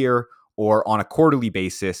for the year, or on a quarterly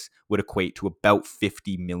basis would equate to about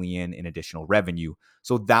 $50 million in additional revenue.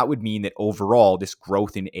 So that would mean that overall, this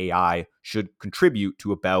growth in AI should contribute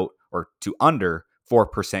to about or to under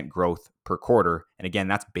 4% growth per quarter. And again,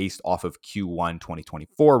 that's based off of Q1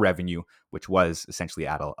 2024 revenue, which was essentially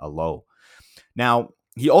at a low. Now,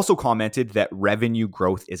 he also commented that revenue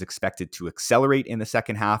growth is expected to accelerate in the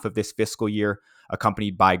second half of this fiscal year,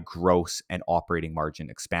 accompanied by gross and operating margin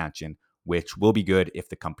expansion, which will be good if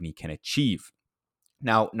the company can achieve.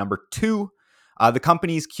 Now, number two, the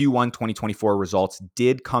company's Q1 2024 results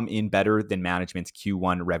did come in better than management's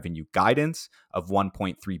Q1 revenue guidance of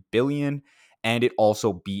 $1.3 billion, and it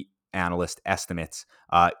also beat analyst estimates,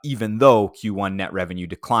 even though Q1 net revenue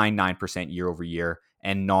declined 9% year over year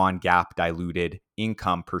and non-GAAP diluted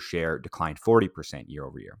income per share declined 40% year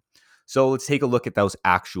over year. So let's take a look at those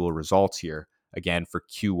actual results here again for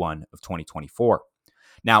Q1 of 2024.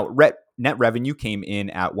 Now, net revenue came in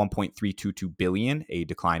at $1.322 billion, a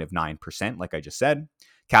decline of 9%, like I just said.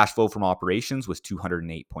 Cash flow from operations was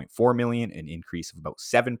 $208.4 million, an increase of about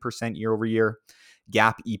 7% year over year.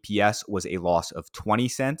 GAAP EPS was a loss of 20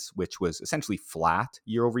 cents, which was essentially flat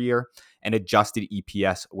year over year. And adjusted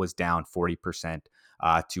EPS was down 40%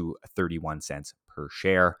 to 31 cents per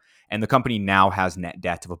share. And the company now has net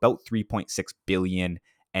debt of about $3.6 billion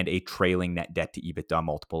and a trailing net debt to EBITDA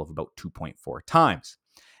multiple of about 2.4 times.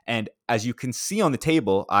 And as you can see on the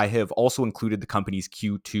table, I have also included the company's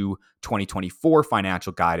Q2 2024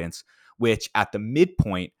 financial guidance, which at the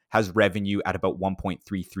midpoint has revenue at about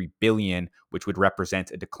 $1.33 billion, which would represent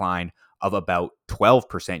a decline of about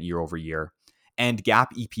 12% year over year. And GAAP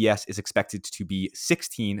EPS is expected to be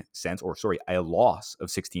 16 cents, or sorry, a loss of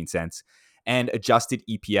 16 cents. And adjusted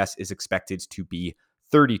EPS is expected to be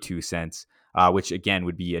 32 cents, which again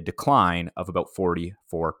would be a decline of about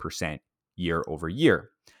 44% year over year.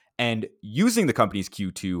 And using the company's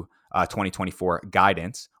Q2 2024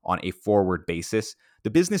 guidance on a forward basis,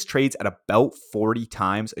 the business trades at about 40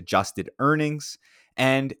 times adjusted earnings.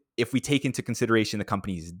 And if we take into consideration the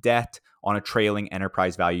company's debt on a trailing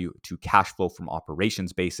enterprise value to cash flow from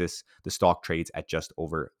operations basis, the stock trades at just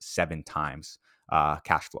over 7 times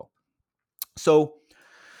cash flow. So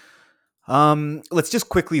let's just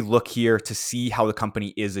quickly look here to see how the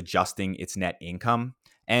company is adjusting its net income.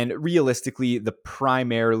 And realistically, the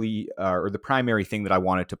primary thing that I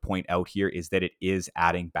wanted to point out here is that it is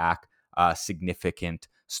adding back significant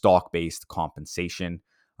stock-based compensation.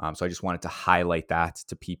 So I just wanted to highlight that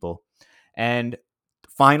to people. And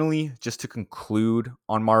finally, just to conclude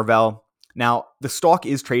on Marvell, now the stock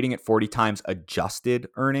is trading at 40 times adjusted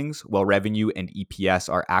earnings, while revenue and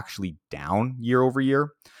EPS are actually down year over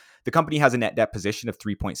year. The company has a net debt position of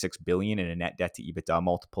 $3.6 billion and a net debt to EBITDA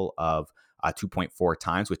multiple of 2.4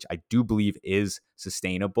 times, which I do believe is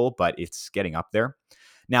sustainable, but it's getting up there.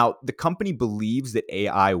 Now, the company believes that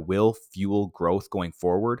AI will fuel growth going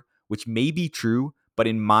forward, which may be true, but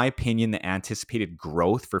in my opinion, the anticipated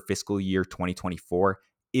growth for fiscal year 2024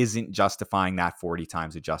 isn't justifying that 40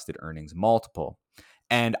 times adjusted earnings multiple.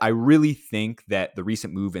 And I really think that the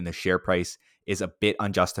recent move in the share price is a bit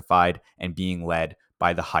unjustified and being led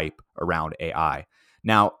by the hype around AI.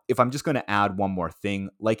 Now, if I'm just going to add one more thing,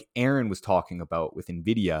 like Aaron was talking about with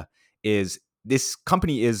Nvidia, is this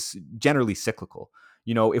company is generally cyclical.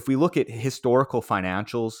 You know, if we look at historical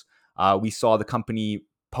financials, we saw the company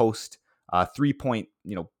post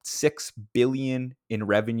 3.6 billion in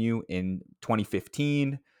revenue in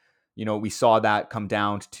 2015. You know, we saw that come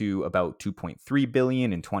down to about 2.3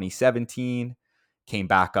 billion in 2017, came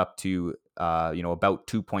back up to about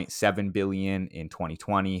 2.7 billion in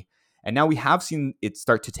 2020. And now we have seen it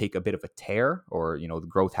start to take a bit of a tear, or, you know, the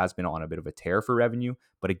growth has been on a bit of a tear for revenue.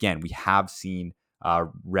 But again, we have seen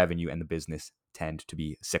revenue and the business tend to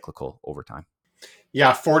be cyclical over time.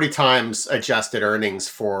 Yeah, 40 times adjusted earnings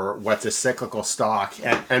for what's a cyclical stock,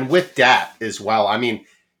 and with debt as well. I mean,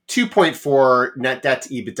 2.4 net debt to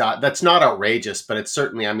EBITDA, that's not outrageous, but it's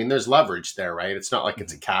certainly, I mean, there's leverage there, right? It's not like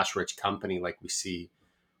it's a cash rich company like we see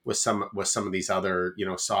with some of these other, you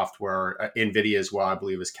know, software. Nvidia as well, I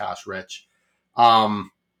believe, is cash rich.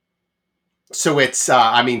 So it's,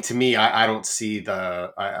 I mean, to me, I don't see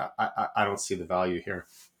the, I don't see the value here.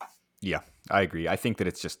 Yeah, I agree. I think that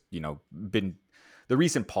it's just, you know, been the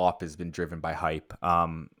recent pop has been driven by hype.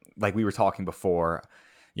 Like we were talking before,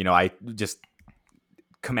 you know, I just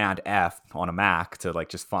Command F on a Mac to like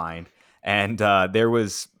just find, and there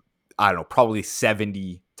was, I don't know, probably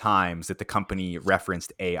 70 times that the company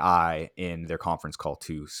referenced AI in their conference call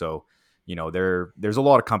too. So, you know, there's a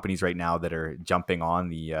lot of companies right now that are jumping on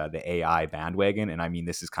the AI bandwagon, and I mean,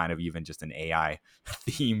 this is kind of even just an AI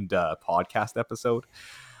themed podcast episode.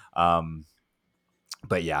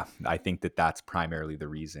 But yeah, I think that that's primarily the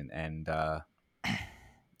reason. And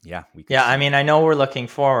yeah, I mean, I know we're looking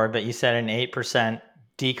forward, but you said an 8%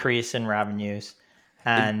 decrease in revenues,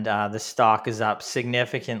 and the stock is up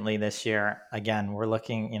significantly this year. Again, we're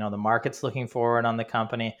looking, you know, the market's looking forward on the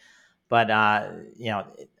company, but you know,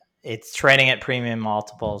 it's trading at premium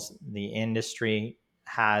multiples. The industry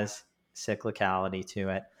has cyclicality to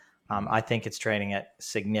it. I think it's trading at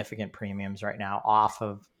significant premiums right now off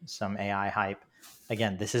of some AI hype.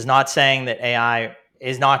 Again, this is not saying that AI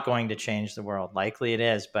is not going to change the world. Likely it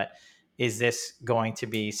is, but is this going to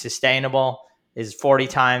be sustainable? Is 40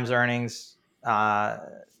 times earnings a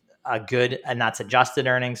good, and that's adjusted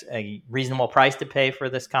earnings, a reasonable price to pay for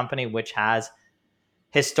this company, which has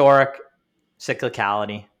historic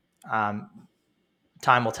cyclicality?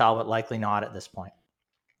 Time will tell, but likely not at this point.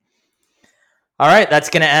 All right, that's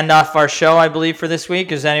going to end off our show, I believe, for this week.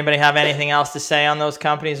 Does anybody have anything else to say on those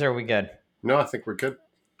companies, or are we good? No, I think we're good.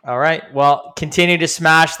 All right. Well, continue to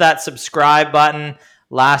smash that subscribe button.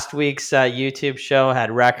 Last week's YouTube show had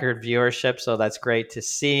record viewership, so that's great to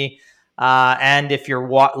see. And if you're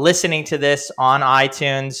listening to this on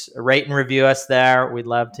iTunes, rate and review us there. We'd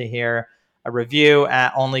love to hear a review.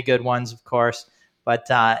 Only good ones, of course. But,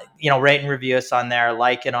 you know, rate and review us on there.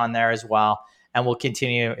 Like it on there as well. And we'll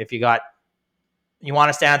continue. If you want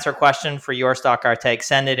us to answer a question for Your Stock, Our Take,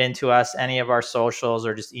 send it in to us, any of our socials,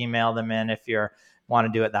 or just email them in if you want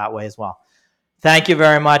to do it that way as well. Thank you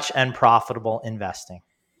very much, and profitable investing.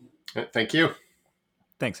 Thank you.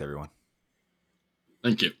 Thanks, everyone.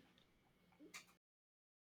 Thank you.